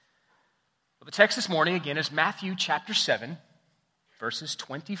Well, the text this morning, again, is Matthew chapter 7, verses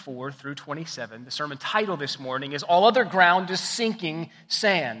 24 through 27. The sermon title this morning is All Other Ground is Sinking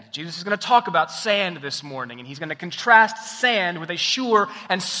Sand. Jesus is going to talk about sand this morning, and he's going to contrast sand with a sure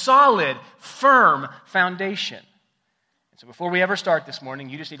and solid, firm foundation. And so before we ever start this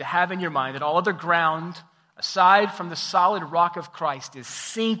morning, you just need to have in your mind that all other ground, aside from the solid rock of Christ, is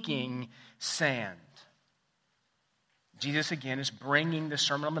sinking sand. Jesus, again, is bringing the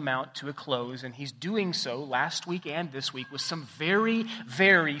Sermon on the Mount to a close, and he's doing so last week and this week with some very,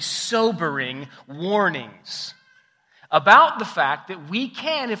 very sobering warnings about the fact that we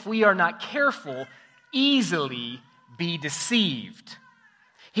can, if we are not careful, easily be deceived.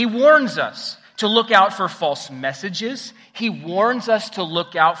 He warns us to look out for false messages. He warns us to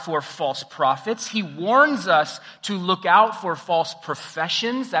look out for false prophets. He warns us to look out for false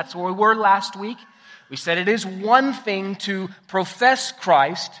professions. That's where we were last week. We said it is one thing to profess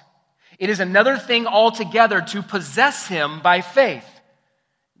Christ. It is another thing altogether to possess him by faith.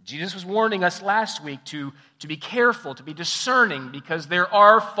 Jesus was warning us last week to be careful, to be discerning, because there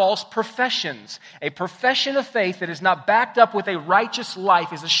are false professions. A profession of faith that is not backed up with a righteous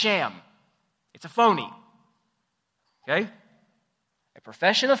life is a sham. It's a phony. Okay? A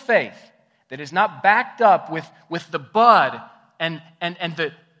profession of faith that is not backed up with the bud and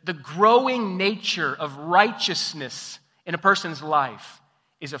the growing nature of righteousness in a person's life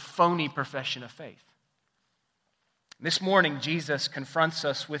is a phony profession of faith. This morning, Jesus confronts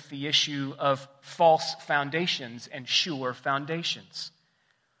us with the issue of false foundations and sure foundations.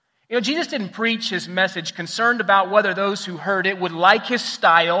 You know, Jesus didn't preach his message concerned about whether those who heard it would like his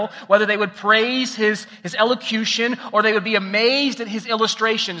style, whether they would praise his elocution, or they would be amazed at his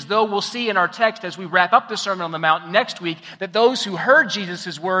illustrations, though we'll see in our text as we wrap up the Sermon on the Mount next week that those who heard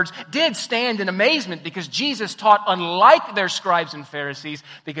Jesus' words did stand in amazement because Jesus taught unlike their scribes and Pharisees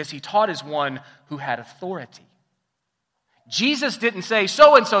because he taught as one who had authority. Jesus didn't say,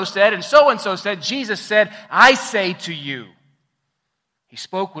 so-and-so said, and so-and-so said. Jesus said, I say to you. He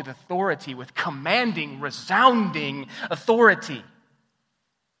spoke with authority, with commanding, resounding authority.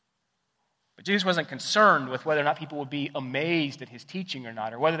 But Jesus wasn't concerned with whether or not people would be amazed at his teaching or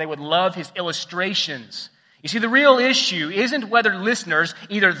not, or whether they would love his illustrations. You see, the real issue isn't whether listeners,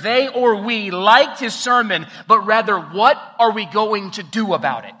 either they or we, liked his sermon, but rather what are we going to do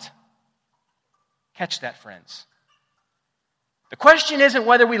about it? Catch that, friends. The question isn't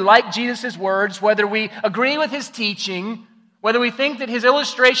whether we like Jesus' words, whether we agree with his teaching, whether we think that his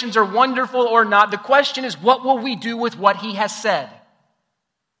illustrations are wonderful or not. The question is, what will we do with what he has said?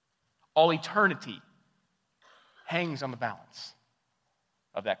 All eternity hangs on the balance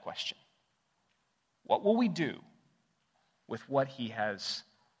of that question. What will we do with what he has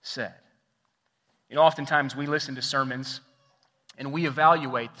said? You know, oftentimes we listen to sermons and we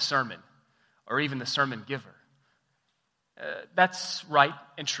evaluate the sermon or even the sermon giver. That's right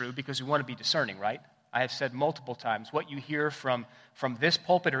and true because we want to be discerning, right? I have said multiple times, what you hear from this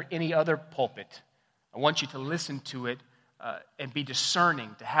pulpit or any other pulpit, I want you to listen to it and be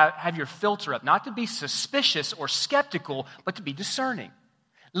discerning, to have your filter up, not to be suspicious or skeptical, but to be discerning.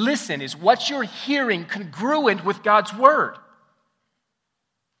 Listen, is what you're hearing congruent with God's word?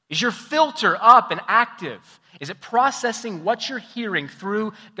 Is your filter up and active? Is it processing what you're hearing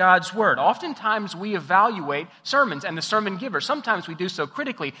through God's word? Oftentimes we evaluate sermons and the sermon giver. Sometimes we do so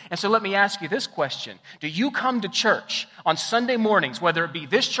critically. And so let me ask you this question. Do you come to church on Sunday mornings, whether it be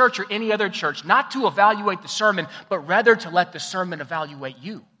this church or any other church, not to evaluate the sermon, but rather to let the sermon evaluate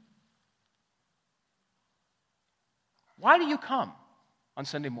you? Why do you come on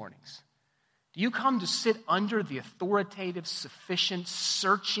Sunday mornings? Do you come to sit under the authoritative, sufficient,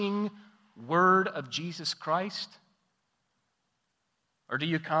 searching word of Jesus Christ? Or do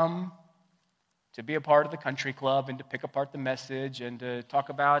you come to be a part of the country club and to pick apart the message and to talk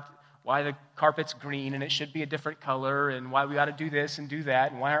about why the carpet's green and it should be a different color and why we ought to do this and do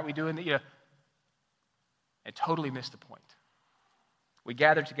that and why aren't we doing that? I totally missed the point. We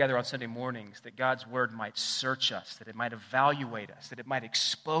gather together on Sunday mornings that God's word might search us, that it might evaluate us, that it might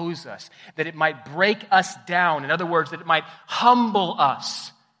expose us, that it might break us down. In other words, that it might humble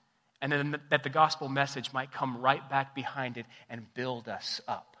us, and then that the gospel message might come right back behind it and build us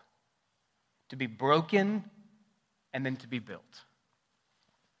up. To be broken and then to be built.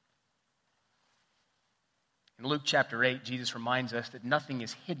 In Luke chapter 8, Jesus reminds us that nothing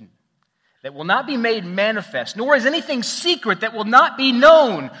is hidden, that will not be made manifest, nor is anything secret that will not be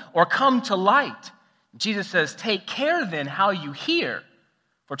known or come to light. Jesus says, take care then how you hear,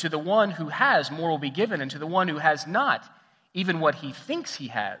 for to the one who has more will be given, and to the one who has not, even what he thinks he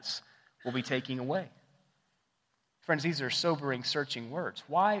has will be taken away. Friends, these are sobering, searching words.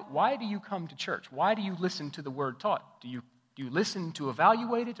 Why do you come to church? Why do you listen to the word taught? Do you listen to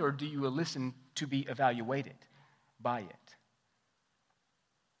evaluate it, or do you listen to be evaluated by it?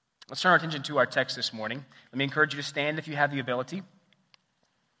 Let's turn our attention to our text this morning. Let me encourage you to stand if you have the ability.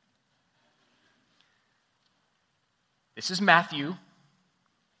 This is Matthew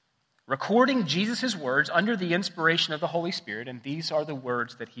recording Jesus' words under the inspiration of the Holy Spirit, and these are the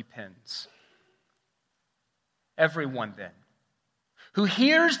words that he pens. Everyone, then, who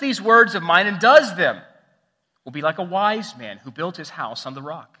hears these words of mine and does them will be like a wise man who built his house on the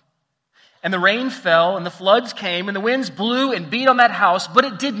rock. And the rain fell, and the floods came, and the winds blew and beat on that house, but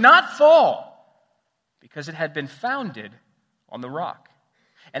it did not fall, because it had been founded on the rock.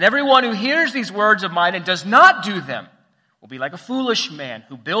 And everyone who hears these words of mine and does not do them will be like a foolish man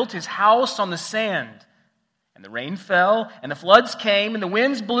who built his house on the sand. And the rain fell, and the floods came, and the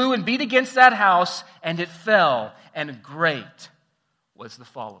winds blew and beat against that house, and it fell, and great was the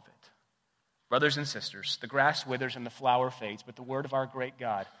fall of it. Brothers and sisters, the grass withers and the flower fades, but the word of our great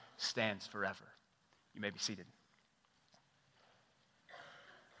God stands forever. You may be seated.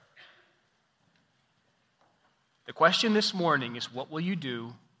 The question this morning is, what will you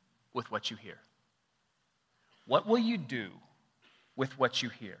do with what you hear? What will you do with what you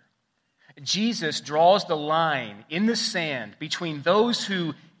hear? Jesus draws the line in the sand between those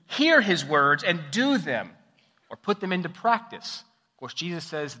who hear his words and do them or put them into practice. Of course, Jesus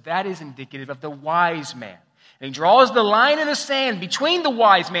says that is indicative of the wise man. And he draws the line in the sand between the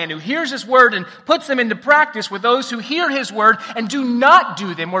wise man who hears his word and puts them into practice with those who hear his word and do not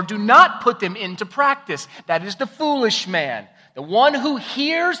do them or do not put them into practice. That is the foolish man. The one who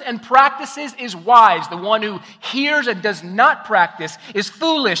hears and practices is wise. The one who hears and does not practice is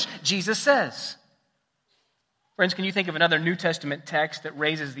foolish, Jesus says. Friends, can you think of another New Testament text that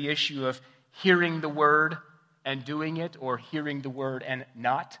raises the issue of hearing the word and doing it, or hearing the word and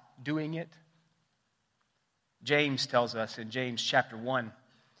not doing it? James tells us in James chapter 1,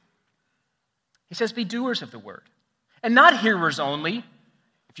 he says, be doers of the word, and not hearers only.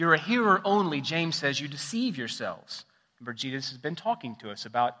 If you're a hearer only, James says, you deceive yourselves. Remember, Jesus has been talking to us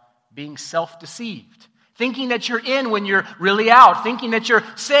about being self-deceived, thinking that you're in when you're really out, thinking that you're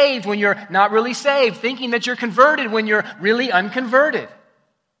saved when you're not really saved, thinking that you're converted when you're really unconverted.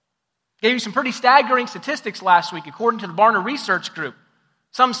 Gave you some pretty staggering statistics last week, according to the Barna Research Group.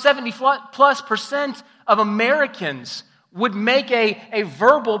 Some 70+% of Americans would make a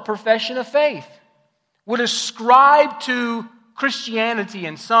verbal profession of faith, would ascribe to Christianity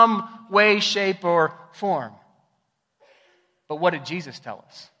in some way, shape, or form. But what did Jesus tell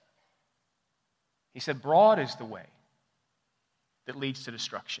us? He said, broad is the way that leads to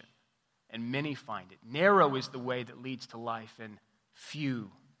destruction, and many find it. Narrow is the way that leads to life, and few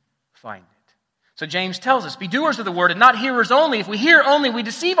find it. So James tells us, be doers of the word and not hearers only. If we hear only, we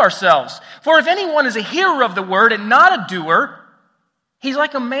deceive ourselves. For if anyone is a hearer of the word and not a doer, he's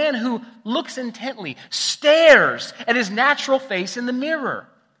like a man who looks intently, stares at his natural face in the mirror.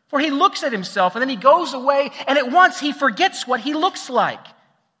 For he looks at himself and then he goes away, and at once he forgets what he looks like.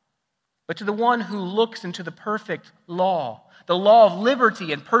 But to the one who looks into the perfect law, the law of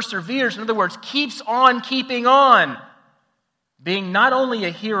liberty, and perseveres, in other words, keeps on keeping on, being not only a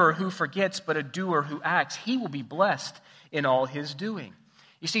hearer who forgets, but a doer who acts, he will be blessed in all his doing.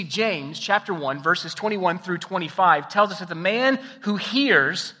 You see, James chapter 1, verses 21 through 25 tells us that the man who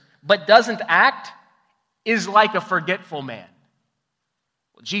hears but doesn't act is like a forgetful man.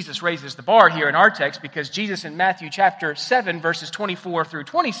 Well, Jesus raises the bar here in our text, because Jesus in Matthew chapter 7, verses 24 through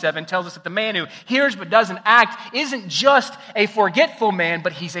 27 tells us that the man who hears but doesn't act isn't just a forgetful man,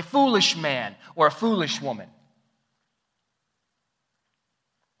 but he's a foolish man or a foolish woman.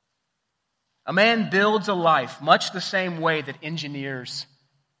 A man builds a life much the same way that engineers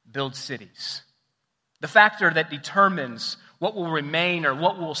build cities. The factor that determines what will remain or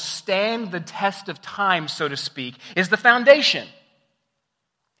what will stand the test of time, so to speak, is the foundation.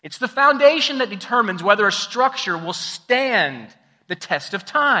 It's the foundation that determines whether a structure will stand the test of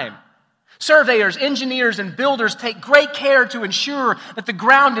time. Surveyors, engineers, and builders take great care to ensure that the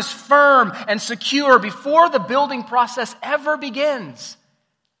ground is firm and secure before the building process ever begins.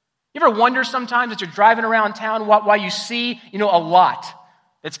 You ever wonder sometimes as you're driving around town why you see, a lot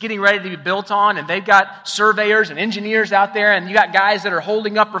that's getting ready to be built on, and they've got surveyors and engineers out there, and you got guys that are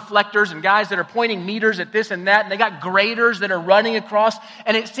holding up reflectors and guys that are pointing meters at this and that, and they got graders that are running across,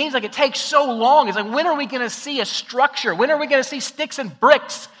 and it seems like it takes so long. It's like, when are we going to see a structure? When are we going to see sticks and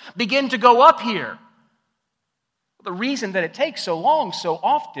bricks begin to go up here? Well, the reason that it takes so long so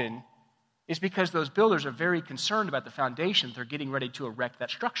often is because those builders are very concerned about the foundation they're getting ready to erect that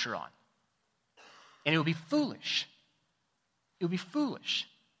structure on. And it would be foolish it would be foolish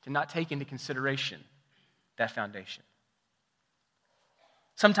to not take into consideration that foundation.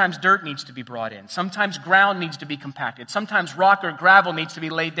 Sometimes dirt needs to be brought in. Sometimes ground needs to be compacted. Sometimes rock or gravel needs to be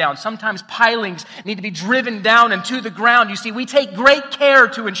laid down. Sometimes pilings need to be driven down into the ground. You see, we take great care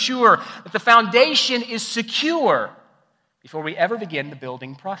to ensure that the foundation is secure before we ever begin the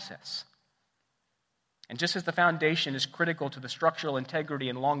building process. And just as the foundation is critical to the structural integrity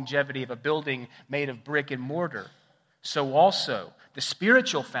and longevity of a building made of brick and mortar, so also the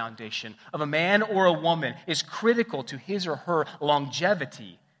spiritual foundation of a man or a woman is critical to his or her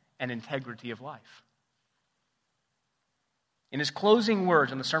longevity and integrity of life. In his closing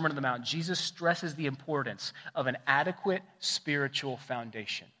words on the Sermon on the Mount, Jesus stresses the importance of an adequate spiritual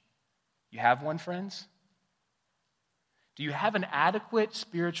foundation. You have one, friends? Do you have an adequate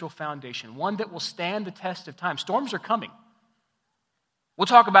spiritual foundation, one that will stand the test of time? Storms are coming. We'll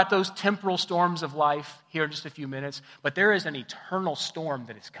talk about those temporal storms of life here in just a few minutes, but there is an eternal storm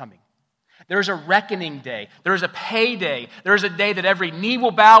that is coming. There is a reckoning day. There is a payday. There is a day that every knee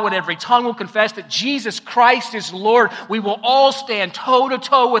will bow and every tongue will confess that Jesus Christ is Lord. We will all stand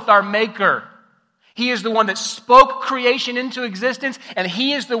toe-to-toe with our Maker. He is the one that spoke creation into existence, and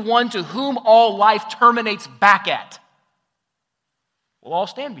He is the one to whom all life terminates back at. We'll all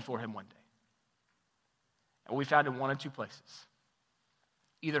stand before Him one day. And we'll be found in one of two places.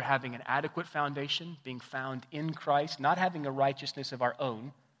 Either having an adequate foundation, being found in Christ, not having a righteousness of our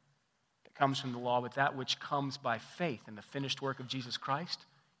own that comes from the law, but that which comes by faith in the finished work of Jesus Christ.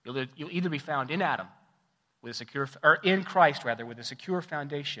 You'll either be found in Adam with a secure, or in Christ rather, with a secure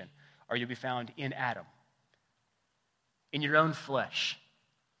foundation, or you'll be found in Adam, in your own flesh,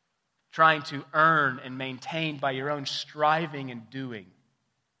 trying to earn and maintain by your own striving and doing,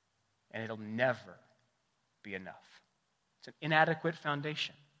 and it'll never be enough. It's an inadequate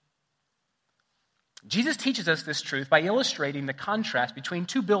foundation. Jesus teaches us this truth by illustrating the contrast between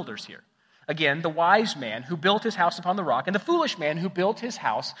two builders here. Again, the wise man who built his house upon the rock and the foolish man who built his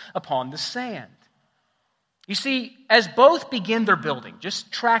house upon the sand. You see, as both begin their building,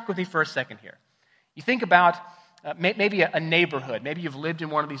 just track with me for a second here. You think about maybe a neighborhood. Maybe you've lived in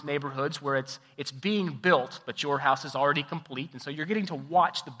one of these neighborhoods where it's being built, but your house is already complete, and so you're getting to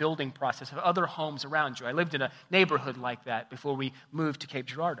watch the building process of other homes around you. I lived in a neighborhood like that before we moved to Cape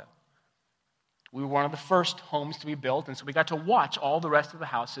Girardeau. We were one of the first homes to be built, and so we got to watch all the rest of the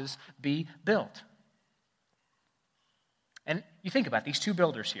houses be built. And you think about these two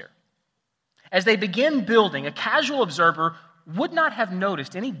builders here. As they begin building, a casual observer would not have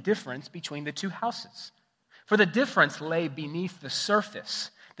noticed any difference between the two houses. For the difference lay beneath the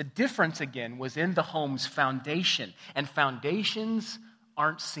surface. The difference, again, was in the home's foundation. And foundations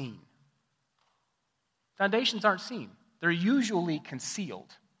aren't seen. Foundations aren't seen. They're usually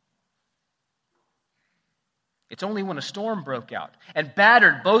concealed. It's only when a storm broke out and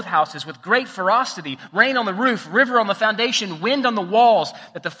battered both houses with great ferocity, rain on the roof, river on the foundation, wind on the walls,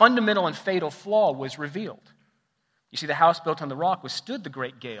 that the fundamental and fatal flaw was revealed. You see, the house built on the rock withstood the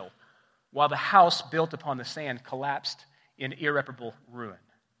great gale, while the house built upon the sand collapsed in irreparable ruin.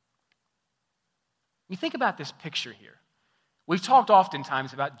 You think about this picture here. We've talked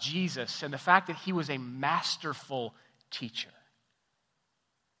oftentimes about Jesus and the fact that He was a masterful teacher.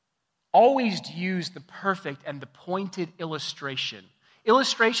 Always used the perfect and the pointed illustration.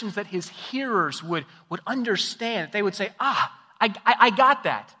 Illustrations that His hearers would understand. They would say, I got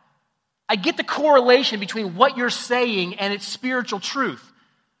that. I get the correlation between what you're saying and its spiritual truth.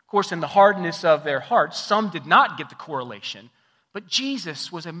 Of course, in the hardness of their hearts, some did not get the correlation, but Jesus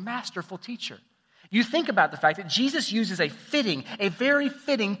was a masterful teacher. You think about the fact that Jesus uses a very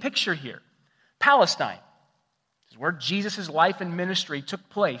fitting picture here. Palestine, this is where Jesus' life and ministry took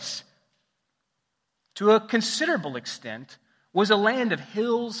place, to a considerable extent, was a land of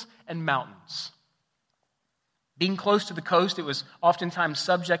hills and mountains. Being close to the coast, it was oftentimes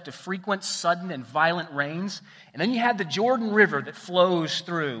subject to frequent, sudden, and violent rains. And then you had the Jordan River that flows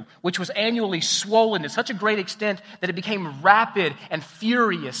through, which was annually swollen to such a great extent that it became rapid and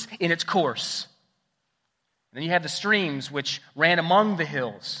furious in its course. And then you have the streams which ran among the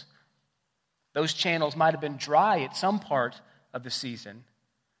hills. Those channels might have been dry at some part of the season,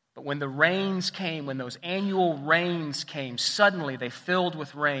 but when the rains came, when those annual rains came, suddenly they filled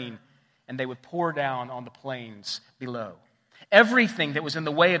with rain, and they would pour down on the plains below. Everything that was in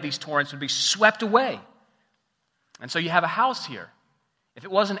the way of these torrents would be swept away. And so you have a house here. If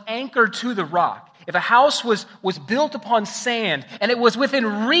it wasn't anchored to the rock, if a house was built upon sand, and it was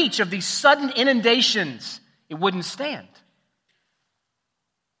within reach of these sudden inundations, it wouldn't stand.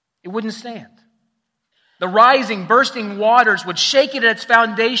 It wouldn't stand. The rising, bursting waters would shake it at its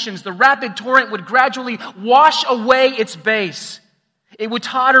foundations. The rapid torrent would gradually wash away its base. It would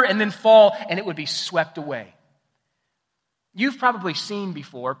totter and then fall, and it would be swept away. You've probably seen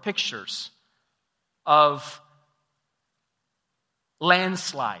before pictures of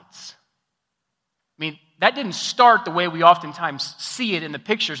landslides. I mean, that didn't start the way we oftentimes see it in the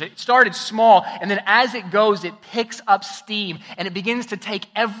pictures. It started small, and then as it goes, it picks up steam, and it begins to take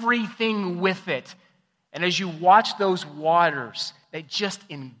everything with it. And as you watch those waters, they just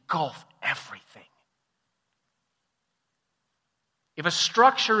engulf everything. If a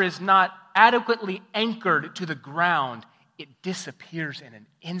structure is not adequately anchored to the ground, it disappears in an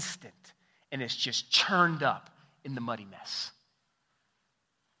instant, and it's just churned up in the muddy mess.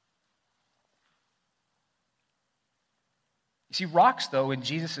 You see, rocks, though, in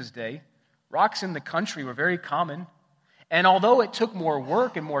Jesus' day, rocks in the country were very common. And although it took more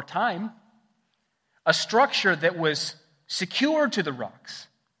work and more time, a structure that was secured to the rocks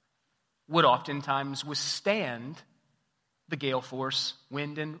would oftentimes withstand the gale force,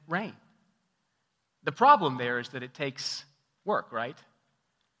 wind, and rain. The problem there is that it takes work, right?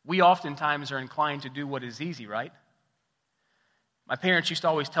 We oftentimes are inclined to do what is easy, right? My parents used to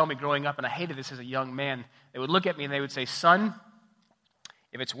always tell me growing up, and I hated this as a young man, they would look at me and they would say, "Son,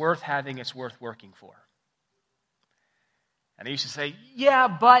 if it's worth having, it's worth working for." And I used to say, "Yeah,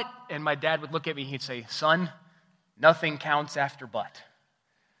 but," and my dad would look at me and he'd say, "Son, nothing counts after but."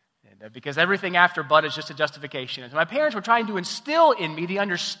 Because everything after but is just a justification. And my parents were trying to instill in me the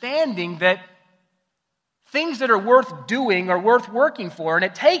understanding that things that are worth doing are worth working for, and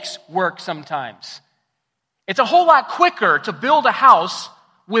it takes work sometimes. It's a whole lot quicker to build a house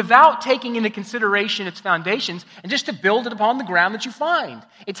without taking into consideration its foundations and just to build it upon the ground that you find.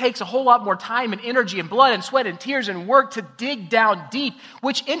 It takes a whole lot more time and energy and blood and sweat and tears and work to dig down deep,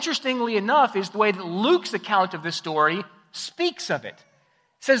 which interestingly enough is the way that Luke's account of this story speaks of it.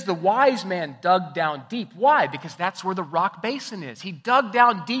 It says the wise man dug down deep. Why? Because that's where the rock basin is. He dug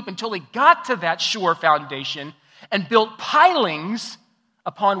down deep until he got to that sure foundation and built pilings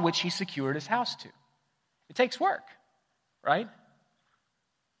upon which he secured his house to. It takes work, right?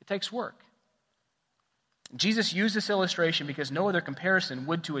 It takes work. Jesus used this illustration because no other comparison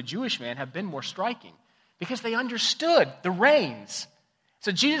would to a Jewish man have been more striking, because they understood the rains.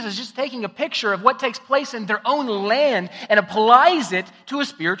 So Jesus is just taking a picture of what takes place in their own land and applies it to a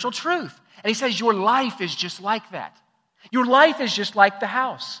spiritual truth. And he says, your life is just like that. Your life is just like the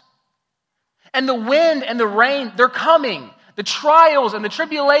house. And the wind and the rain, they're coming. The trials and the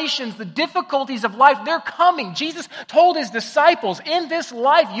tribulations, the difficulties of life, they're coming. Jesus told his disciples, in this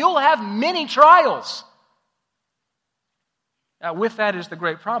life you'll have many trials. Now, with that is the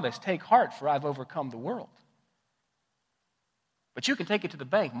great promise, take heart, for I've overcome the world. But you can take it to the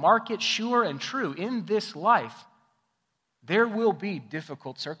bank. Mark it sure and true. In this life, there will be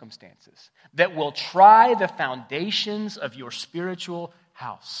difficult circumstances that will try the foundations of your spiritual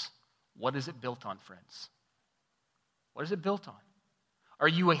house. What is it built on, friends? What is it built on? Are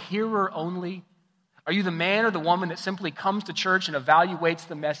you a hearer only? Are you the man or the woman that simply comes to church and evaluates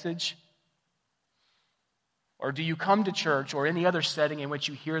the message? Or do you come to church or any other setting in which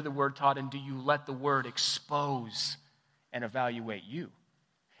you hear the word taught, and do you let the word expose and evaluate you?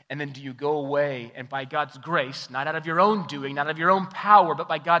 And then do you go away and by God's grace, not out of your own doing, not out of your own power, but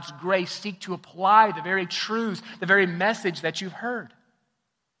by God's grace, seek to apply the very truths, the very message that you've heard?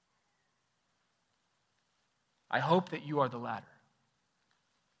 I hope that you are the latter.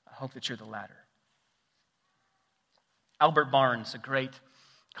 I hope that you're the latter. Albert Barnes, a great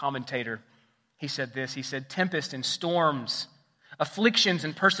commentator, he said this. He said, "Tempest and storms, afflictions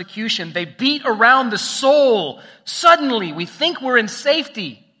and persecution, they beat around the soul. Suddenly we think we're in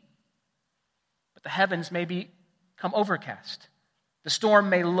safety, but the heavens may become overcast. The storm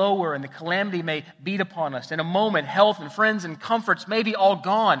may lower and the calamity may beat upon us. In a moment, health and friends and comforts may be all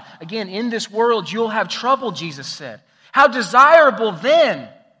gone. Again, in this world you'll have trouble," Jesus said. "How desirable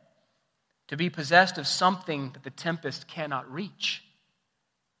then to be possessed of something that the tempest cannot reach.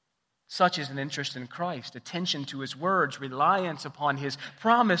 Such is an interest in Christ, attention to his words, reliance upon his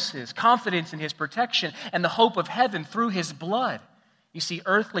promises, confidence in his protection, and the hope of heaven through his blood. You see,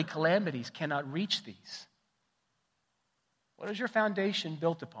 earthly calamities cannot reach these." What is your foundation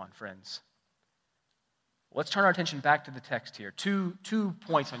built upon, friends? Let's turn our attention back to the text here. Two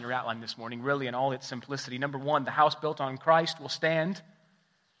points on your outline this morning, really in all its simplicity. Number one, the house built on Christ will stand.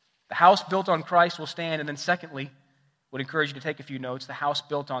 The house built on Christ will stand. And then secondly, would encourage you to take a few notes, the house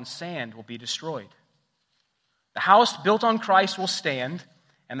built on sand will be destroyed. The house built on Christ will stand,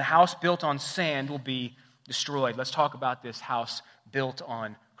 and the house built on sand will be destroyed. Let's talk about this house built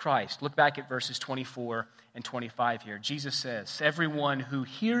on Christ. Look back at verses 24 and 25 here. Jesus says, "Everyone who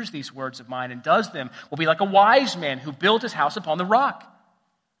hears these words of mine and does them will be like a wise man who built his house upon the rock."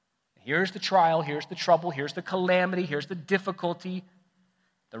 Here's the trial, here's the trouble, here's the calamity, here's the difficulty.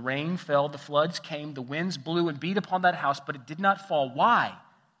 The rain fell, the floods came, the winds blew and beat upon that house, but it did not fall. Why?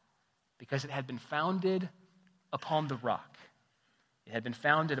 Because it had been founded upon the rock. It had been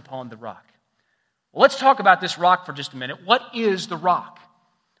founded upon the rock. Well, let's talk about this rock for just a minute. What is the rock?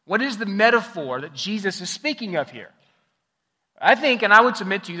 What is the metaphor that Jesus is speaking of here? I think, and I would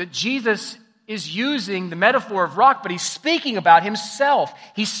submit to you, that Jesus is using the metaphor of rock, but he's speaking about himself.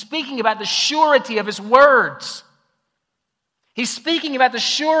 He's speaking about the surety of his words. He's speaking about the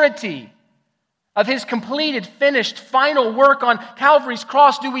surety of his completed, finished, final work on Calvary's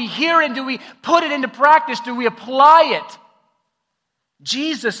cross. Do we hear it? Do we put it into practice? Do we apply it?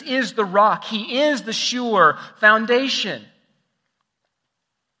 Jesus is the rock. He is the sure foundation.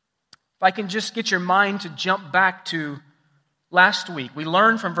 If I can just get your mind to jump back to last week, we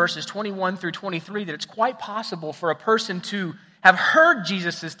learned from verses 21 through 23 that it's quite possible for a person to have heard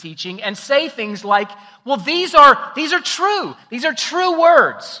Jesus' teaching and say things like, well, these are true. These are true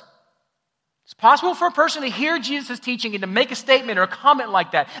words. It's possible for a person to hear Jesus' teaching and to make a statement or a comment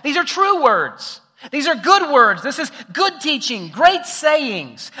like that. These are true words. These are good words. This is good teaching, great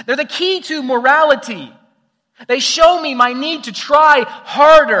sayings. They're the key to morality. They show me my need to try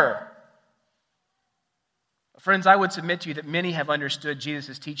harder. Friends, I would submit to you that many have understood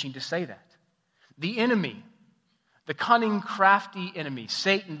Jesus' teaching to say that. The enemy, the cunning, crafty enemy,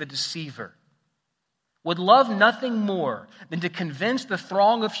 Satan the deceiver, would love nothing more than to convince the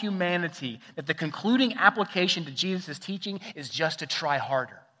throng of humanity that the concluding application to Jesus' teaching is just to try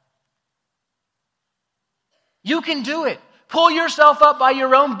harder. You can do it. Pull yourself up by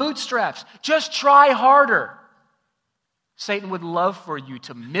your own bootstraps. Just try harder. Satan would love for you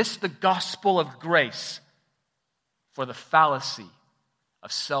to miss the gospel of grace for the fallacy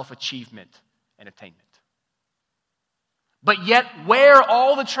of self-achievement and attainment. But yet, wear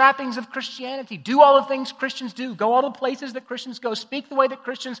all the trappings of Christianity. Do all the things Christians do. Go all the places that Christians go. Speak the way that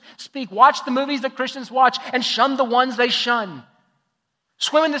Christians speak. Watch the movies that Christians watch and shun the ones they shun.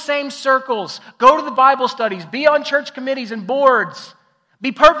 Swim in the same circles. Go to the Bible studies. Be on church committees and boards.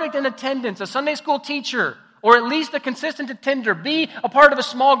 Be perfect in attendance. A Sunday school teacher, or at least a consistent attender. Be a part of a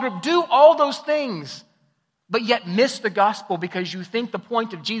small group. Do all those things. But yet miss the gospel because you think the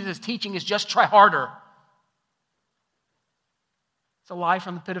point of Jesus' teaching is just try harder. It's a lie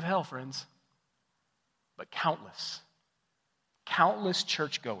from the pit of hell, friends. But countless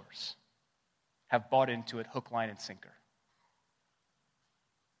churchgoers have bought into it hook, line, and sinker.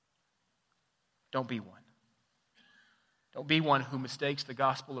 Don't be one. Don't be one who mistakes the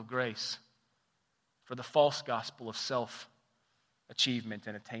gospel of grace for the false gospel of self-achievement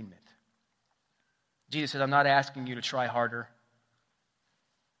and attainment. Jesus says, I'm not asking you to try harder.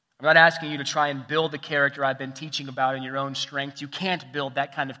 I'm not asking you to try and build the character I've been teaching about in your own strength. You can't build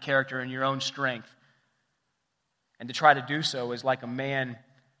that kind of character in your own strength. And to try to do so is like a man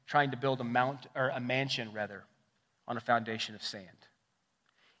trying to build a mansion on a foundation of sand.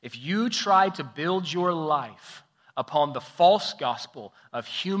 If you try to build your life upon the false gospel of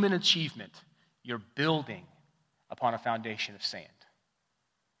human achievement, you're building upon a foundation of sand.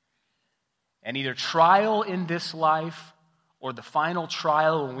 And either trial in this life or the final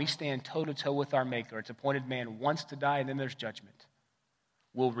trial when we stand toe-to-toe with our Maker, it's appointed man once to die and then there's judgment,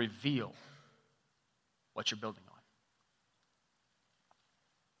 will reveal what you're building on.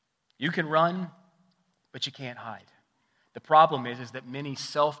 You can run, but you can't hide. The problem is that many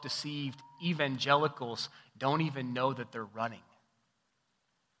self-deceived evangelicals don't even know that they're running.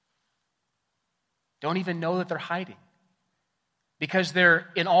 Don't even know that they're hiding. Because they're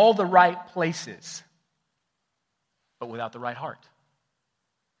in all the right places, but without the right heart.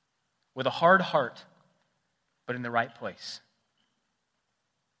 With a hard heart, but in the right place.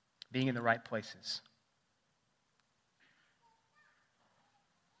 Being in the right places.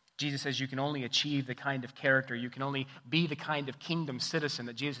 Jesus says you can only achieve the kind of character, you can only be the kind of kingdom citizen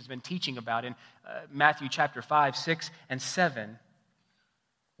that Jesus has been teaching about in Matthew chapter 5, 6, and 7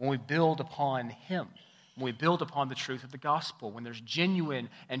 when we build upon Him, when we build upon the truth of the gospel, when there's genuine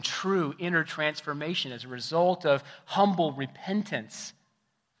and true inner transformation as a result of humble repentance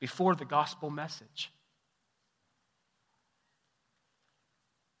before the gospel message.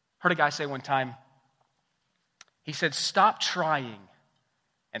 Heard a guy say one time, he said, stop trying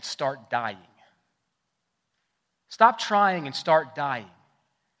and start dying. Stop trying and start dying.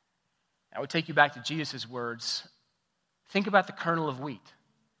 I would take you back to Jesus' words. Think about the kernel of wheat.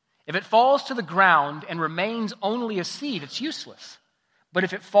 If it falls to the ground and remains only a seed, it's useless. But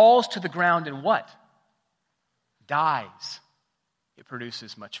if it falls to the ground and what? Dies, it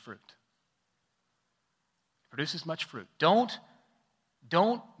produces much fruit. It produces much fruit. Don't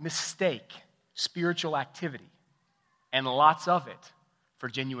mistake spiritual activity and lots of it for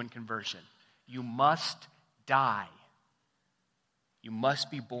genuine conversion. You must die. You must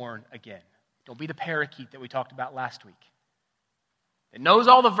be born again. Don't be the parakeet that we talked about last week. It knows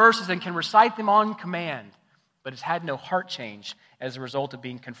all the verses and can recite them on command, but has had no heart change as a result of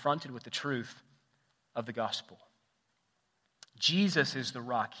being confronted with the truth of the gospel. Jesus is the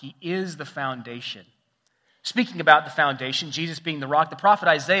rock. He is the foundation. Speaking about the foundation, Jesus being the rock, the prophet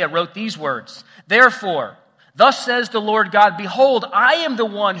Isaiah wrote these words, "Therefore, thus says the Lord God, behold, I am the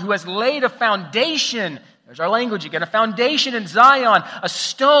one who has laid a foundation." There's our language again. A foundation in Zion, a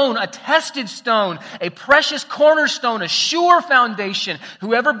stone, a tested stone, a precious cornerstone, a sure foundation.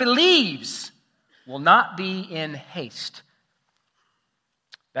 Whoever believes will not be in haste.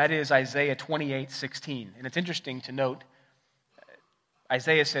 That is Isaiah 28:16. And it's interesting to note,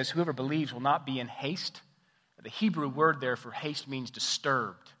 Isaiah says, whoever believes will not be in haste. The Hebrew word there for haste means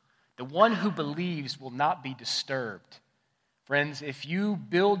disturbed. The one who believes will not be disturbed. Friends, if you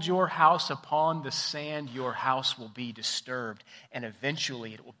build your house upon the sand, your house will be disturbed, and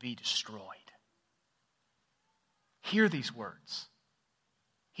eventually it will be destroyed. Hear these words.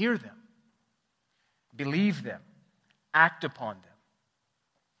 Hear them. Believe them. Act upon them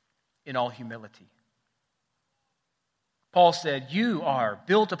in all humility. Paul said, you are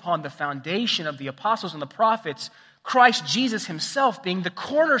built upon the foundation of the apostles and the prophets, Christ Jesus himself being the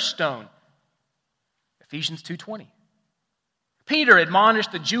cornerstone. Ephesians 2:20. Peter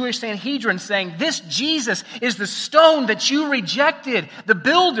admonished the Jewish Sanhedrin saying, this Jesus is the stone that you rejected, the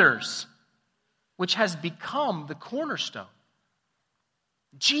builders, which has become the cornerstone.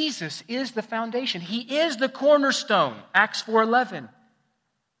 Jesus is the foundation. He is the cornerstone. Acts 4:11.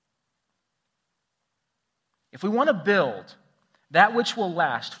 If we want to build that which will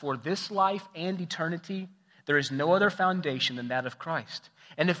last for this life and eternity, there is no other foundation than that of Christ.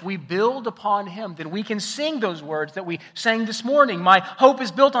 And if we build upon him, then we can sing those words that we sang this morning. My hope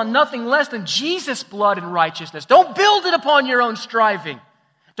is built on nothing less than Jesus' blood and righteousness. Don't build it upon your own striving.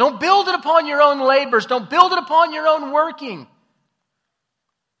 Don't build it upon your own labors. Don't build it upon your own working.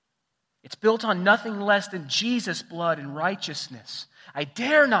 It's built on nothing less than Jesus' blood and righteousness. I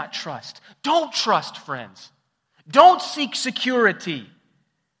dare not trust. Don't trust, friends. Don't seek security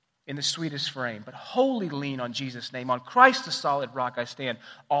in the sweetest frame, but wholly lean on Jesus' name. On Christ the solid rock I stand.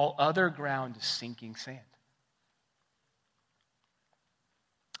 All other ground is sinking sand.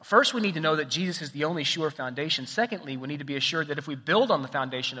 First, we need to know that Jesus is the only sure foundation. Secondly, we need to be assured that if we build on the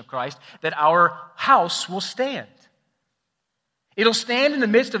foundation of Christ, that our house will stand. It'll stand in the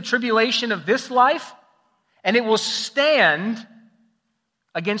midst of tribulation of this life, and it will stand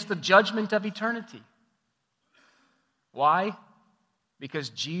against the judgment of eternity. Why? Because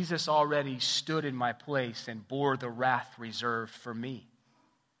Jesus already stood in my place and bore the wrath reserved for me.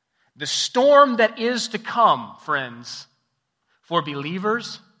 The storm that is to come, friends, for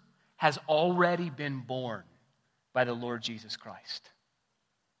believers has already been borne by the Lord Jesus Christ.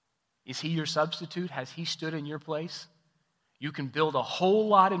 Is he your substitute? Has he stood in your place? You can build a whole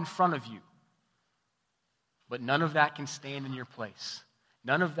lot in front of you, but none of that can stand in your place.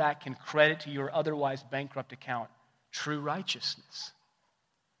 None of that can credit to your otherwise bankrupt account true righteousness,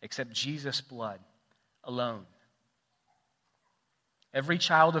 except Jesus' blood alone. Every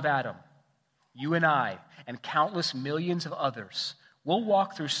child of Adam, you and I, and countless millions of others, will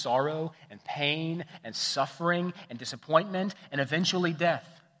walk through sorrow and pain and suffering and disappointment and eventually death.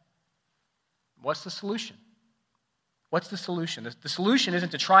 What's the solution? What's the solution? The solution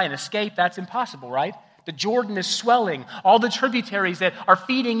isn't to try and escape. That's impossible, right? The Jordan is swelling. All the tributaries that are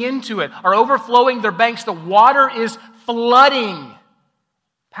feeding into it are overflowing their banks. The water is flooding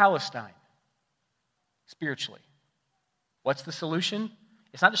Palestine spiritually. What's the solution?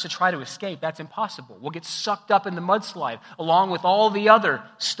 It's not just to try to escape. That's impossible. We'll get sucked up in the mudslide along with all the other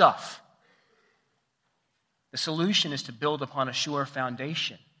stuff. The solution is to build upon a sure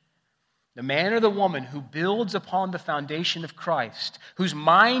foundation. The man or the woman who builds upon the foundation of Christ, whose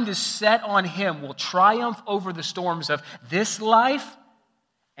mind is set on him, will triumph over the storms of this life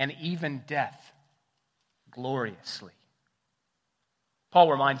and even death gloriously.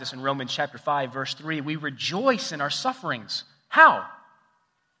 Paul reminds us in Romans chapter 5, verse 3, we rejoice in our sufferings. How?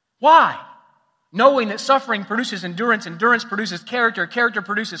 Why? Knowing that suffering produces endurance, endurance produces character, character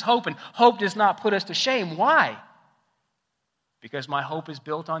produces hope, and hope does not put us to shame. Why? Because my hope is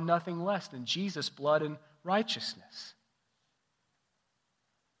built on nothing less than Jesus' blood and righteousness.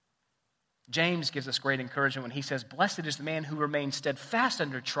 James gives us great encouragement when he says, "Blessed is the man who remains steadfast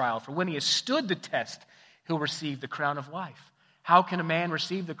under trial, for when he has stood the test, he'll receive the crown of life." How can a man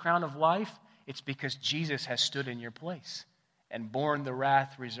receive the crown of life? It's because Jesus has stood in your place and borne the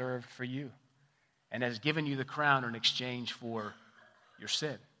wrath reserved for you and has given you the crown in exchange for your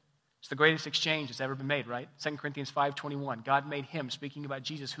sin. It's the greatest exchange that's ever been made, right? 2 Corinthians 5:21. God made him, speaking about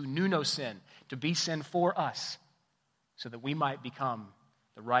Jesus, who knew no sin, to be sin for us so that we might become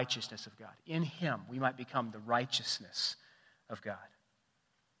the righteousness of God. In him, we might become the righteousness of God.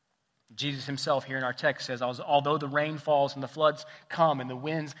 Jesus himself here in our text says, although the rain falls and the floods come and the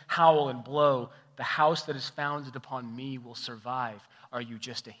winds howl and blow, the house that is founded upon me will survive. Are you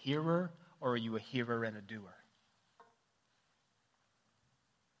just a hearer, or are you a hearer and a doer?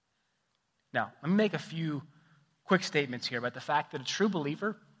 Now, let me make a few quick statements here about the fact that a true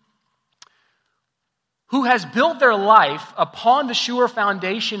believer who has built their life upon the sure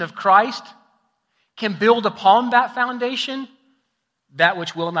foundation of Christ can build upon that foundation that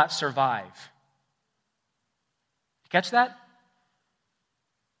which will not survive. Catch that?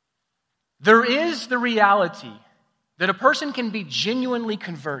 There is the reality that a person can be genuinely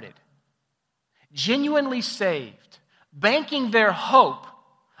converted, genuinely saved, banking their hope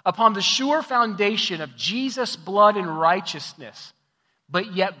upon the sure foundation of Jesus' blood and righteousness,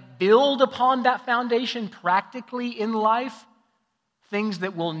 but yet build upon that foundation practically in life things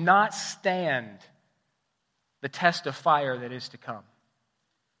that will not stand the test of fire that is to come.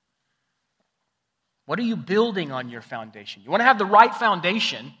 What are you building on your foundation? You want to have the right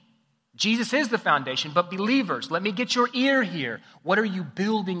foundation. Jesus is the foundation, but believers, let me get your ear here. What are you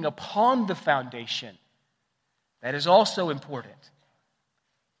building upon the foundation? That is also important.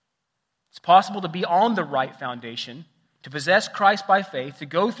 It's possible to be on the right foundation, to possess Christ by faith, to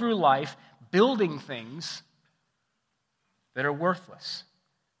go through life building things that are worthless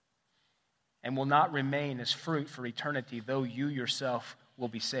and will not remain as fruit for eternity, though you yourself will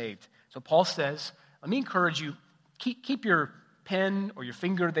be saved. So Paul says, let me encourage you, keep your pen or your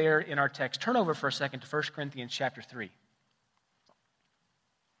finger there in our text. Turn over for a second to 1 Corinthians chapter 3.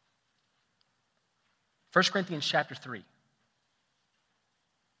 1 Corinthians chapter 3.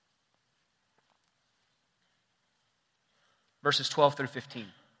 Verses 12 through 15.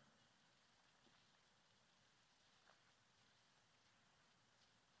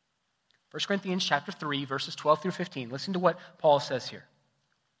 First Corinthians chapter 3, verses 12 through 15. Listen to what Paul says here.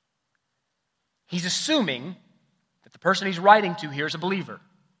 He's assuming that the person he's writing to here is a believer,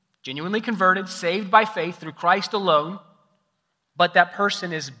 genuinely converted, saved by faith through Christ alone, but that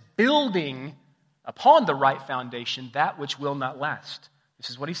person is building upon the right foundation that which will not last. This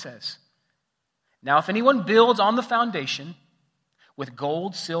is what he says. Now, if anyone builds on the foundation with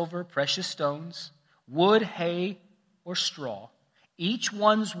gold, silver, precious stones, wood, hay, or straw, each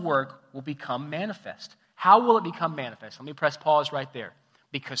one's work will become manifest. How will it become manifest? Let me press pause right there.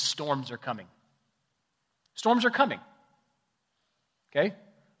 Because storms are coming. Storms are coming. Okay?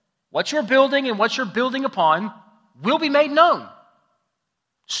 What you're building and what you're building upon will be made known.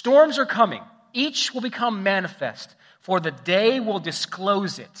 Storms are coming. Each will become manifest, for the day will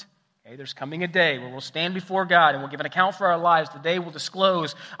disclose it. Okay, there's coming a day where we'll stand before God and we'll give an account for our lives. The day will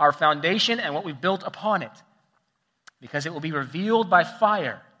disclose our foundation and what we've built upon it, because it will be revealed by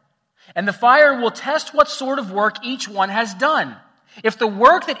fire. And the fire will test what sort of work each one has done. If the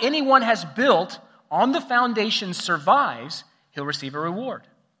work that anyone has built on the foundation survives, he'll receive a reward.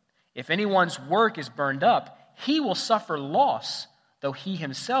 If anyone's work is burned up, he will suffer loss, though he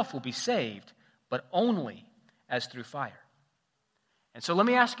himself will be saved, but only as through fire. And so let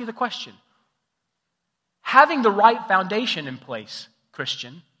me ask you the question. Having the right foundation in place,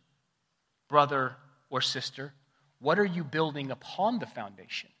 Christian, brother or sister, what are you building upon the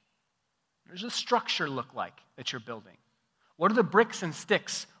foundation? What does the structure look like that you're building? What do the bricks and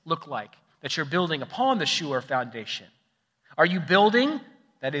sticks look like that you're building upon the sure foundation? Are you building,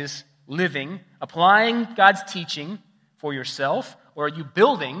 that is, living, applying God's teaching for yourself, or are you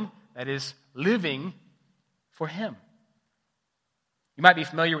building, that is, living for Him? You might be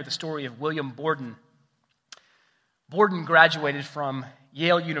familiar with the story of William Borden. Borden graduated from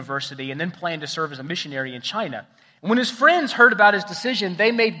Yale University and then planned to serve as a missionary in China. And when his friends heard about his decision,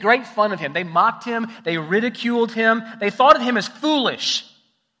 they made great fun of him. They mocked him. They ridiculed him. They thought of him as foolish.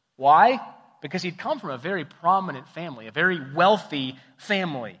 Why? Because he'd come from a very prominent family, a very wealthy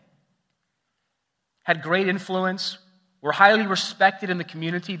family. Had great influence, were highly respected in the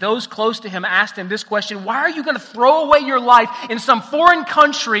community. Those close to him asked him this question: why are you going to throw away your life in some foreign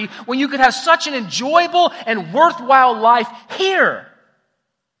country when you could have such an enjoyable and worthwhile life here?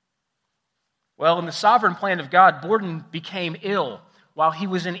 Well, in the sovereign plan of God, Borden became ill while he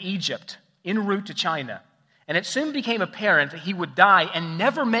was in Egypt en route to China, and it soon became apparent that he would die and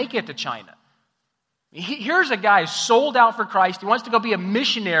never make it to China. Here's a guy sold out for Christ. He wants to go be a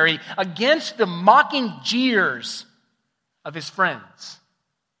missionary against the mocking jeers of his friends.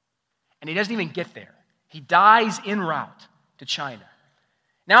 And he doesn't even get there. He dies en route to China.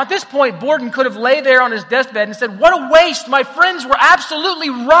 Now at this point, Borden could have lay there on his deathbed and said, "What a waste! My friends were absolutely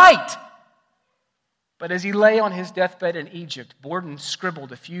right!" But as he lay on his deathbed in Egypt, Borden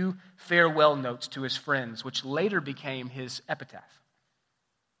scribbled a few farewell notes to his friends, which later became his epitaph.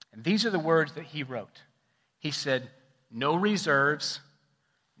 And these are the words that he wrote. He said, "No reserves,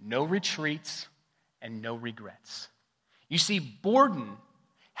 no retreats, and no regrets." You see, Borden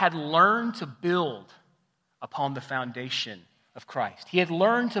had learned to build upon the foundation of Christ. He had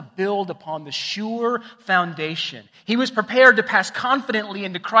learned to build upon the sure foundation. He was prepared to pass confidently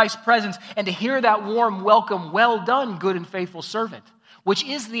into Christ's presence and to hear that warm welcome, "Well done, good and faithful servant," which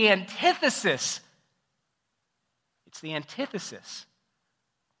is the antithesis. It's the antithesis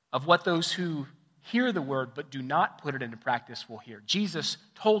of what those who hear the word but do not put it into practice will hear. Jesus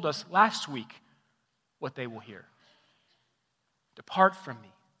told us last week what they will hear. "Depart from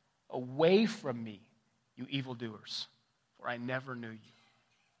me, away from me, you evildoers, for I never knew you."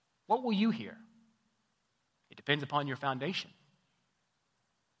 What will you hear? It depends upon your foundation.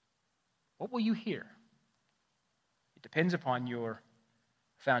 What will you hear? It depends upon your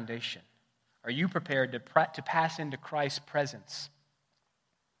foundation. Are you prepared to pass into Christ's presence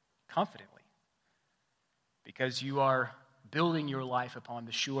confidently? Because you are building your life upon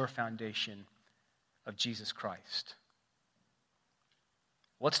the sure foundation of Jesus Christ.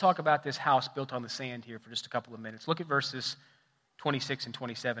 Let's talk about this house built on the sand here for just a couple of minutes. Look at verses 26 and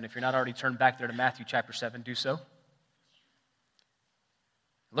 27. If you're not already turned back there to Matthew chapter 7, do so.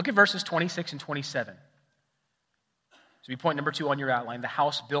 Look at verses 26 and 27. This will be point number 2 on your outline. The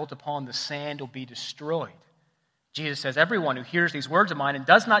house built upon the sand will be destroyed. Jesus says, "Everyone who hears these words of mine and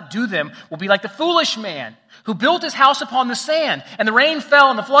does not do them will be like the foolish man who built his house upon the sand. And the rain fell,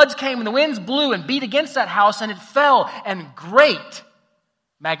 and the floods came, and the winds blew and beat against that house, and it fell. And great,"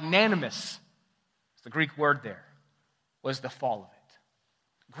 magnanimous, the Greek word there, "was the fall of it."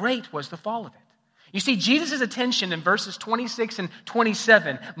 Great was the fall of it. You see, Jesus' attention in verses 26 and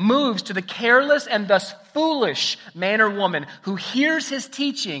 27 moves to the careless and thus foolish man or woman who hears his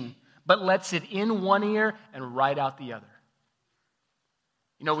teaching but lets it in one ear and right out the other.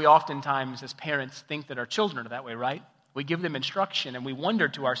 You know, we oftentimes as parents think that our children are that way, right? We give them instruction and we wonder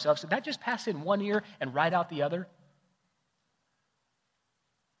to ourselves, did that just pass in one ear and right out the other?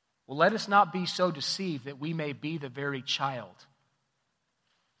 Well, let us not be so deceived that we may be the very child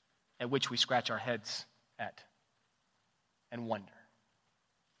at which we scratch our heads at and wonder.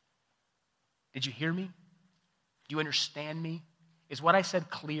 Did you hear me? Do you understand me? Is what I said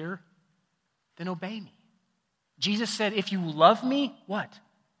clear? Then obey me. Jesus said, if you love me, what?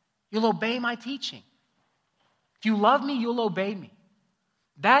 You'll obey my teaching. If you love me, you'll obey me.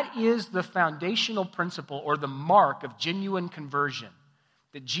 That is the foundational principle or the mark of genuine conversion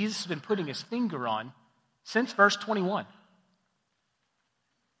that Jesus has been putting his finger on since verse 21.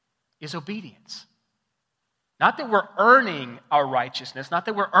 Is obedience. Not that we're earning our righteousness, not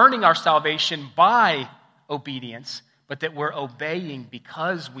that we're earning our salvation by obedience, but that we're obeying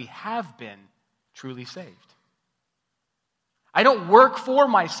because we have been truly saved. I don't work for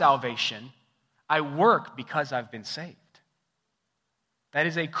my salvation, I work because I've been saved. That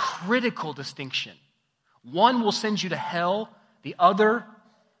is a critical distinction. One will send you to hell, the other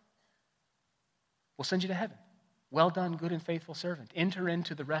will send you to heaven. Well done, good and faithful servant. Enter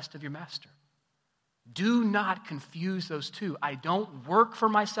into the rest of your master. Do not confuse those two. I don't work for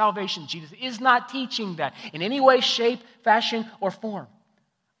my salvation. Jesus is not teaching that in any way, shape, fashion, or form.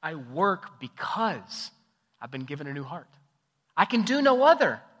 I work because I've been given a new heart. I can do no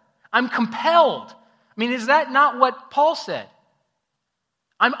other. I'm compelled. I mean, is that not what Paul said?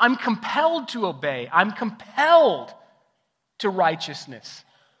 I'm compelled to obey. I'm compelled to righteousness.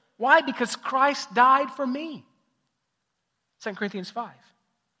 Why? Because Christ died for me. 2 Corinthians 5.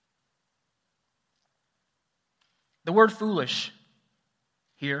 The word foolish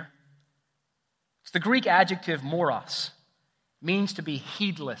here, it's the Greek adjective moros, means to be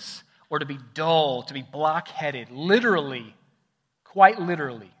heedless or to be dull, to be block-headed. Literally, quite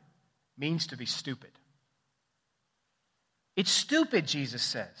literally, means to be stupid. It's stupid, Jesus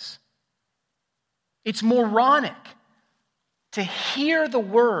says. It's moronic to hear the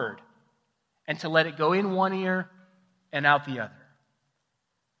word and to let it go in one ear and out the other.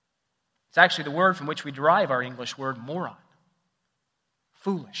 It's actually the word from which we derive our English word moron.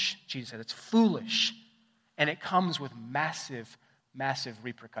 Foolish, Jesus said. It's foolish. And it comes with massive massive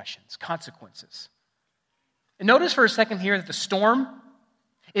repercussions, consequences. And notice for a second here that the storm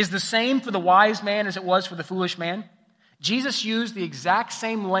is the same for the wise man as it was for the foolish man. Jesus used the exact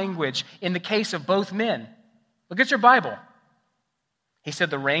same language in the case of both men. Look at your Bible. He said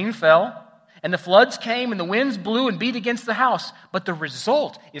the rain fell, and the floods came, and the winds blew and beat against the house. But the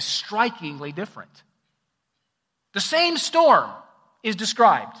result is strikingly different. The same storm is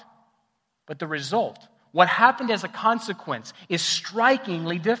described, but the result, what happened as a consequence, is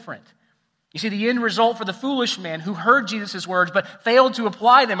strikingly different. You see, the end result for the foolish man who heard Jesus' words but failed to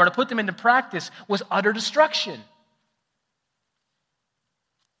apply them or to put them into practice was utter destruction.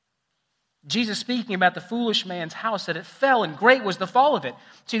 Jesus, speaking about the foolish man's house, said it fell and great was the fall of it.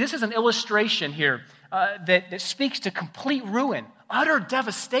 See, this is an illustration here that speaks to complete ruin, utter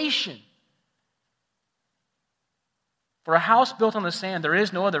devastation. For a house built on the sand, there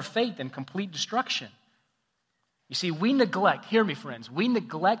is no other fate than complete destruction. You see, we neglect, hear me friends, we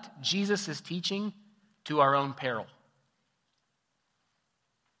neglect Jesus' teaching to our own peril.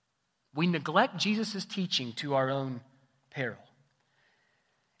 We neglect Jesus' teaching to our own peril.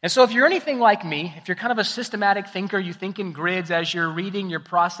 And so if you're anything like me, if you're kind of a systematic thinker, you think in grids as you're reading, you're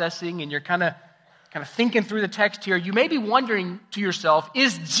processing, and you're kind of thinking through the text here, you may be wondering to yourself,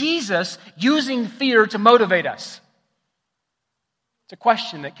 is Jesus using fear to motivate us? It's a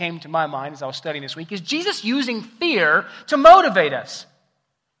question that came to my mind as I was studying this week. Is Jesus using fear to motivate us?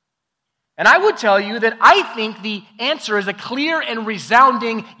 And I would tell you that I think the answer is a clear and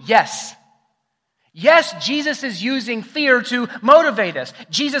resounding yes. Yes, Jesus is using fear to motivate us.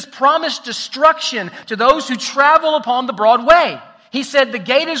 Jesus promised destruction to those who travel upon the broad way. He said the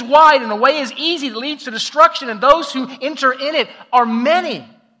gate is wide and the way is easy that leads to destruction, and those who enter in it are many.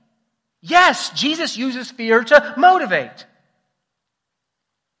 Yes, Jesus uses fear to motivate.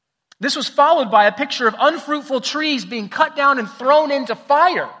 This was followed by a picture of unfruitful trees being cut down and thrown into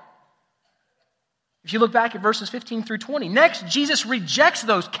fire. If you look back at verses 15 through 20. Next, Jesus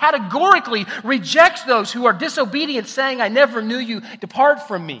categorically rejects those who are disobedient, saying, I never knew you, depart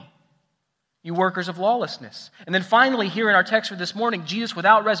from me, you workers of lawlessness. And then finally, here in our text for this morning, Jesus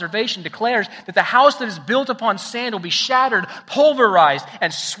without reservation declares that the house that is built upon sand will be shattered, pulverized,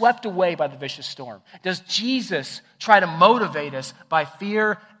 and swept away by the vicious storm. Does Jesus try to motivate us by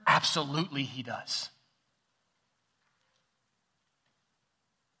fear? Absolutely he does.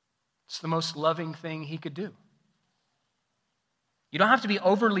 It's the most loving thing he could do. You don't have to be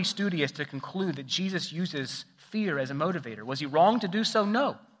overly studious to conclude that Jesus uses fear as a motivator. Was he wrong to do so?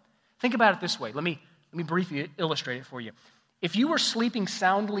 No. Think about it this way. Let me briefly illustrate it for you. If you were sleeping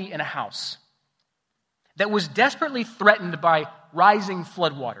soundly in a house that was desperately threatened by rising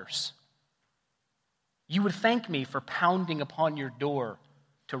floodwaters, you would thank me for pounding upon your door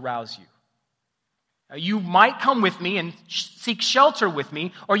to rouse you. You might come with me and seek shelter with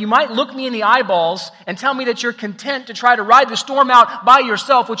me, or you might look me in the eyeballs and tell me that you're content to try to ride the storm out by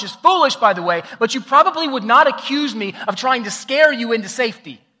yourself, which is foolish, by the way, but you probably would not accuse me of trying to scare you into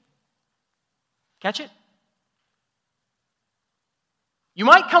safety. Catch it? You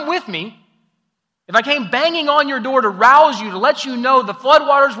might come with me if I came banging on your door to rouse you, to let you know the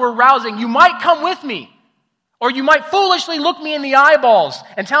floodwaters were rousing. You might come with me. Or you might foolishly look me in the eyeballs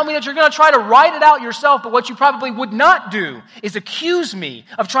and tell me that you're going to try to ride it out yourself, but what you probably would not do is accuse me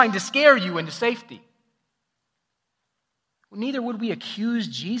of trying to scare you into safety. Well, neither would we accuse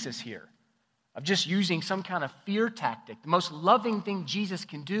Jesus here of just using some kind of fear tactic. The most loving thing Jesus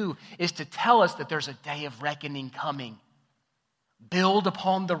can do is to tell us that there's a day of reckoning coming. Build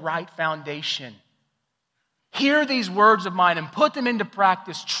upon the right foundation. Hear these words of mine and put them into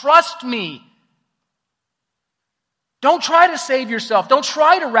practice. Trust me. Don't try to save yourself. Don't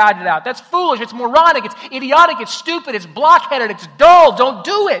try to ride it out. That's foolish. It's moronic. It's idiotic. It's stupid. It's blockheaded. It's dull. Don't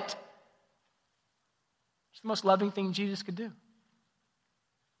do it. It's the most loving thing Jesus could do.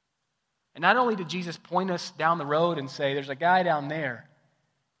 And not only did Jesus point us down the road and say, there's a guy down there,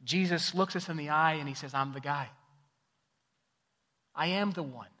 Jesus looks us in the eye and he says, I'm the guy. I am the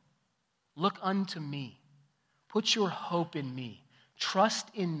one. Look unto me. Put your hope in me. Trust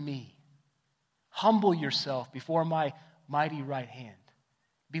in me. Humble yourself before my mighty right hand.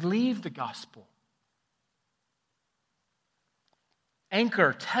 Believe the gospel.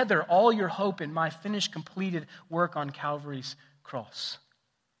 Anchor, tether all your hope in my finished, completed work on Calvary's cross.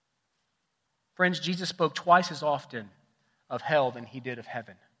 Friends, Jesus spoke twice as often of hell than he did of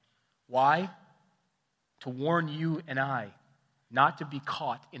heaven. Why? To warn you and I not to be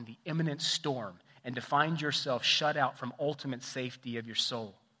caught in the imminent storm and to find yourself shut out from ultimate safety of your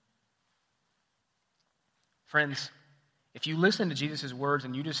soul. Friends, If you listen to Jesus' words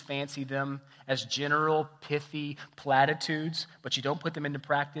and you just fancy them as general, pithy platitudes, but you don't put them into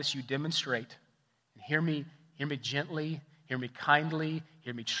practice, you demonstrate. And hear me gently, hear me kindly,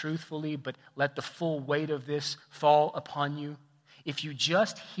 hear me truthfully, but let the full weight of this fall upon you. If you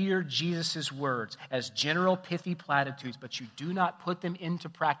just hear Jesus' words as general, pithy platitudes, but you do not put them into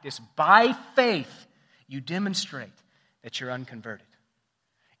practice by faith, you demonstrate that you're unconverted.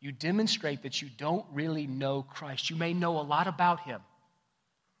 You demonstrate that you don't really know Christ. You may know a lot about him,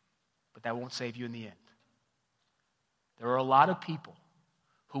 but that won't save you in the end. There are a lot of people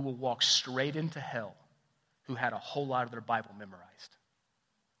who will walk straight into hell who had a whole lot of their Bible memorized.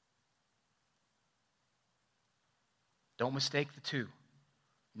 Don't mistake the two,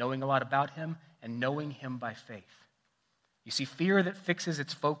 knowing a lot about him and knowing him by faith. You see, fear that fixes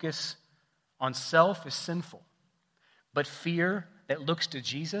its focus on self is sinful, but fear that looks to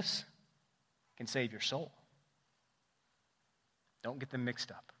Jesus can save your soul. Don't get them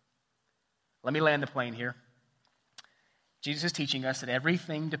mixed up. Let me land the plane here. Jesus is teaching us that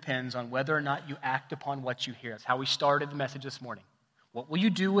everything depends on whether or not you act upon what you hear. That's how we started the message this morning. What will you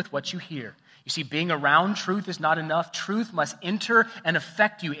do with what you hear? You see, being around truth is not enough. Truth must enter and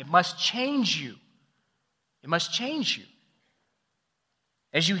affect you. It must change you. It must change you.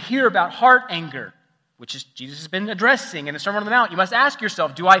 As you hear about heart anger, which is Jesus has been addressing in the Sermon on the Mount, you must ask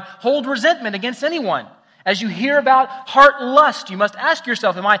yourself, do I hold resentment against anyone? As you hear about heart lust, you must ask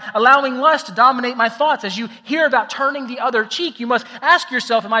yourself, am I allowing lust to dominate my thoughts? As you hear about turning the other cheek, you must ask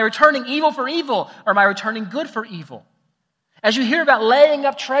yourself, am I returning evil for evil, or am I returning good for evil? As you hear about laying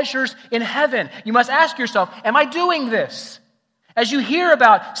up treasures in heaven, you must ask yourself, am I doing this? As you hear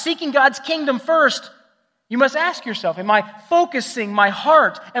about seeking God's kingdom first, you must ask yourself, am I focusing my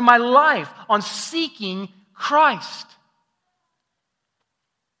heart and my life on seeking Christ?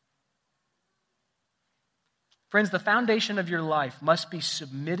 Friends, the foundation of your life must be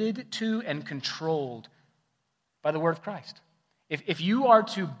submitted to and controlled by the word of Christ. If you are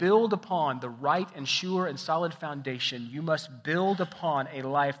to build upon the right and sure and solid foundation, you must build upon a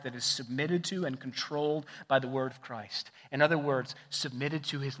life that is submitted to and controlled by the word of Christ. In other words, submitted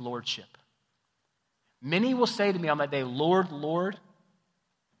to his lordship. Many will say to me on that day, Lord, Lord,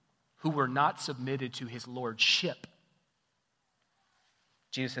 who were not submitted to his lordship.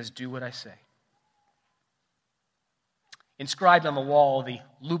 Jesus says, do what I say. Inscribed on the wall of the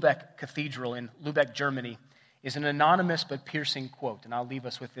Lübeck Cathedral in Lübeck, Germany, is an anonymous but piercing quote, and I'll leave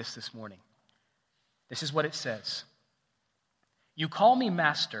us with this morning. This is what it says. You call me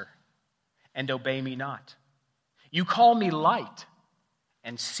master and obey me not. You call me light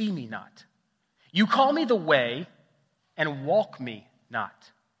and see me not. You call me the way and walk me not.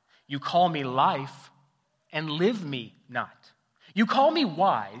 You call me life and live me not. You call me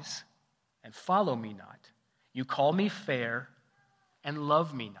wise and follow me not. You call me fair and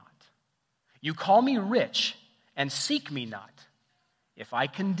love me not. You call me rich and seek me not. If I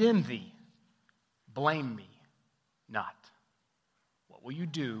condemn thee, blame me not. What will you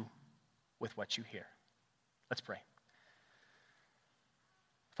do with what you hear? Let's pray.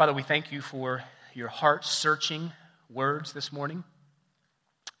 Father, we thank you for your heart-searching words this morning.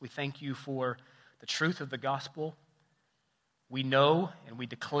 We thank you for the truth of the gospel. We know and we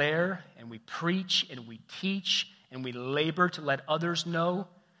declare and we preach and we teach and we labor to let others know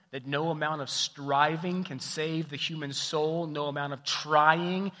that no amount of striving can save the human soul, no amount of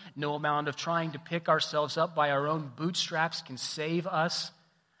trying, no amount of trying to pick ourselves up by our own bootstraps can save us.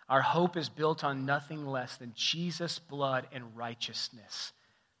 Our hope is built on nothing less than Jesus' blood and righteousness.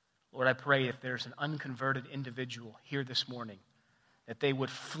 Lord, I pray if there's an unconverted individual here this morning, that they would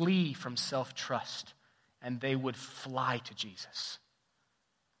flee from self-trust and they would fly to Jesus.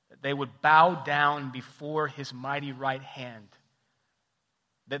 That they would bow down before his mighty right hand.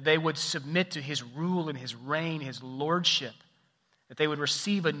 That they would submit to his rule and his reign, his lordship. That they would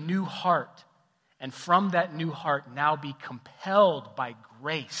receive a new heart. And from that new heart now be compelled by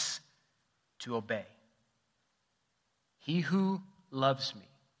grace to obey. He who loves me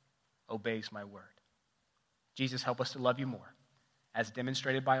obeys my word. Jesus, help us to love you more, as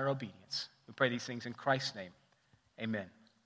demonstrated by our obedience. We pray these things in Christ's name. Amen.